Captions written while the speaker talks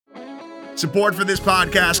Support for this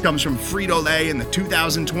podcast comes from Frito-Lay in the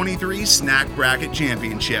 2023 Snack Bracket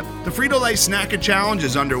Championship. The Frito-Lay Snack-It Challenge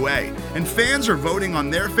is underway, and fans are voting on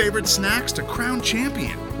their favorite snacks to crown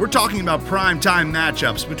champion. We're talking about prime-time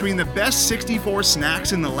matchups between the best 64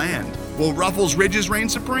 snacks in the land. Will Ruffles Ridges reign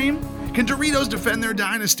supreme? Can Doritos defend their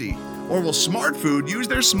dynasty? Or will Smart Food use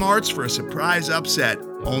their smarts for a surprise upset?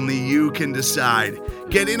 Only you can decide.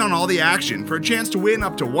 Get in on all the action for a chance to win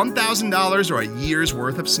up to $1,000 or a year's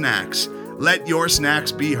worth of snacks. Let your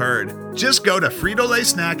snacks be heard. Just go to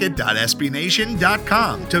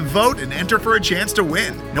fritolaysnacket.sbnation.com to vote and enter for a chance to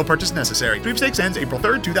win. No purchase necessary. Sweepstakes ends April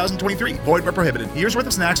 3rd, 2023. Void where prohibited. Year's worth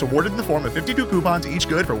of snacks awarded in the form of 52 coupons, each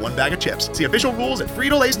good for one bag of chips. See official rules at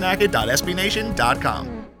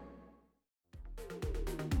fritolaysnacket.sbnation.com.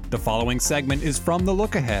 The following segment is from The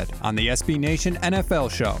Look Ahead on the SB Nation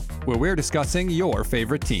NFL Show, where we're discussing your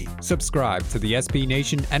favorite team. Subscribe to the SB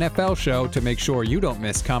Nation NFL Show to make sure you don't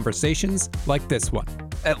miss conversations like this one.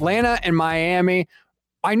 Atlanta and Miami.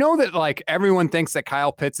 I know that everyone thinks that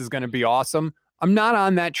Kyle Pitts is going to be awesome. I'm not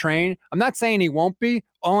on that train. I'm not saying he won't be.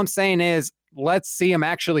 All I'm saying is let's see him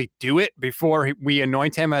actually do it before we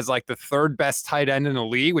anoint him as the third best tight end in the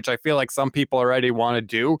league, which I feel like some people already want to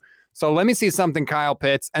do. So let me see something Kyle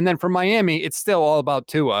Pitts. And then for Miami, it's still all about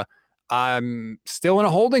Tua. I'm still in a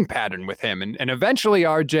holding pattern with him. And eventually,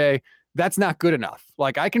 RJ, that's not good enough.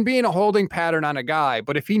 I can be in a holding pattern on a guy,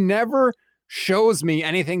 but if he never shows me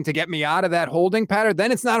anything to get me out of that holding pattern, then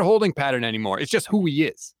it's not a holding pattern anymore. It's just who he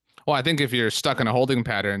is. Well, I think if you're stuck in a holding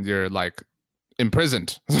pattern, you're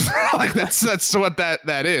imprisoned. That's what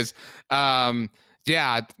that is.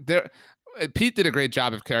 Pete did a great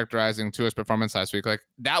job of characterizing Tua's performance last week.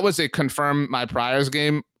 That was a confirm my priors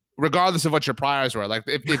game, regardless of what your priors were.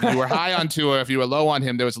 If you were high on Tua, if you were low on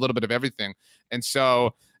him, there was a little bit of everything. And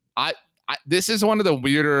so this is one of the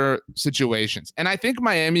weirder situations. And I think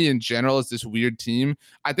Miami in general is this weird team.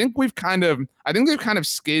 I think they've kind of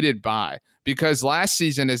skated by, because last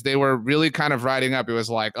season, as they were really kind of riding up, it was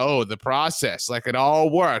the process, it all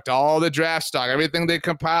worked, all the draft stock, everything they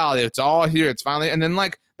compiled, it's all here, it's finally, and then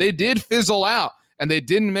they did fizzle out and they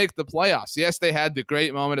didn't make the playoffs. Yes, they had the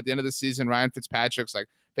great moment at the end of the season, Ryan Fitzpatrick's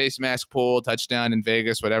face mask pull, touchdown in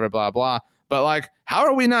Vegas, whatever, blah, blah. But how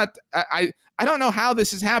are we not, I don't know how this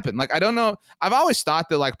has happened. I don't know. I've always thought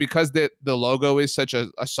that because the logo is such a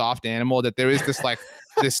soft animal, that there is this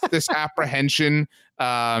this apprehension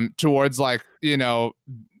towards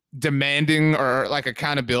demanding or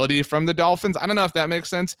accountability from the Dolphins. I don't know if that makes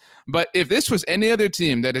sense, but if this was any other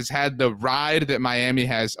team that has had the ride that Miami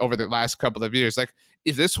has over the last couple of years,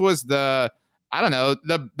 if this was the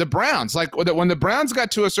Browns, when the Browns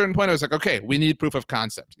got to a certain point, it was okay, we need proof of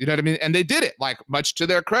concept. You know what I mean? And they did it, much to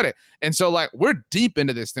their credit. And so we're deep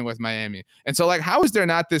into this thing with Miami. And so how is there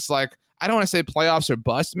not this I don't want to say playoffs or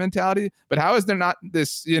bust mentality, but how is there not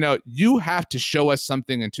this, you have to show us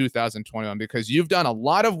something in 2021 because you've done a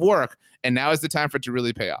lot of work and now is the time for it to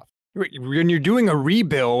really pay off. When you're doing a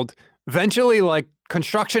rebuild, eventually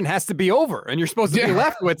construction has to be over and you're supposed to be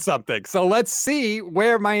left with something. So let's see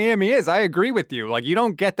where Miami is. I agree with you. You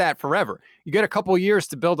don't get that forever. You get a couple years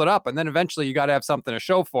to build it up and then eventually you got to have something to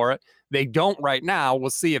show for it. They don't right now.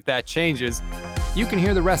 We'll see if that changes. You can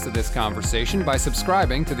hear the rest of this conversation by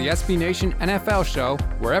subscribing to the SB Nation NFL Show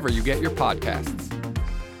wherever you get your podcasts.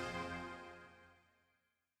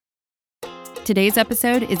 Today's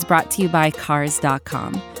episode is brought to you by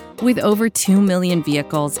Cars.com. With over 2 million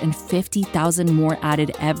vehicles and 50,000 more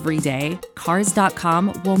added every day,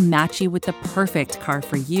 Cars.com will match you with the perfect car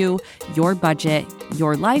for you, your budget,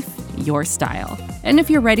 your life, your style. And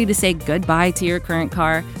if you're ready to say goodbye to your current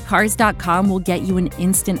car, Cars.com will get you an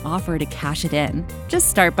instant offer to cash it in.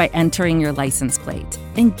 Just start by entering your license plate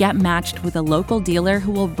and get matched with a local dealer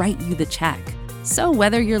who will write you the check. So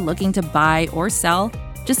whether you're looking to buy or sell,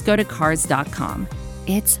 just go to Cars.com.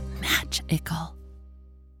 It's magical.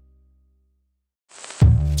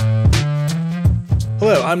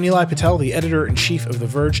 Hello, I'm Nilay Patel, the editor-in-chief of The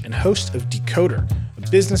Verge and host of Decoder, a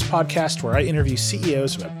business podcast where I interview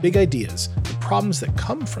CEOs about big ideas, the problems that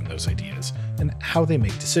come from those ideas, and how they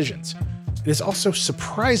make decisions. It is also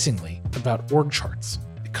surprisingly about org charts.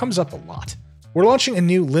 It comes up a lot. We're launching a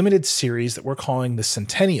new limited series that we're calling the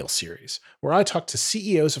Centennial Series, where I talk to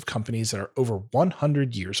CEOs of companies that are over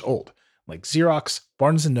 100 years old, like Xerox,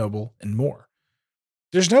 Barnes & Noble, and more.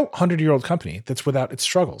 There's no 100-year-old company that's without its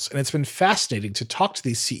struggles, and it's been fascinating to talk to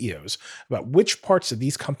these CEOs about which parts of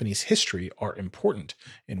these companies' history are important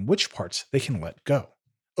and which parts they can let go.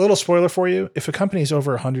 A little spoiler for you, if a company is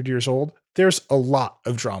over 100 years old, there's a lot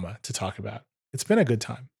of drama to talk about. It's been a good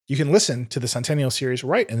time. You can listen to the Centennial Series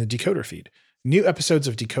right in the Decoder feed. New episodes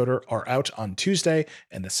of Decoder are out on Tuesday,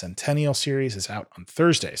 and the Centennial series is out on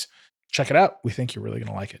Thursdays. Check it out. We think you're really going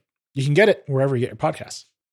to like it. You can get it wherever you get your podcasts.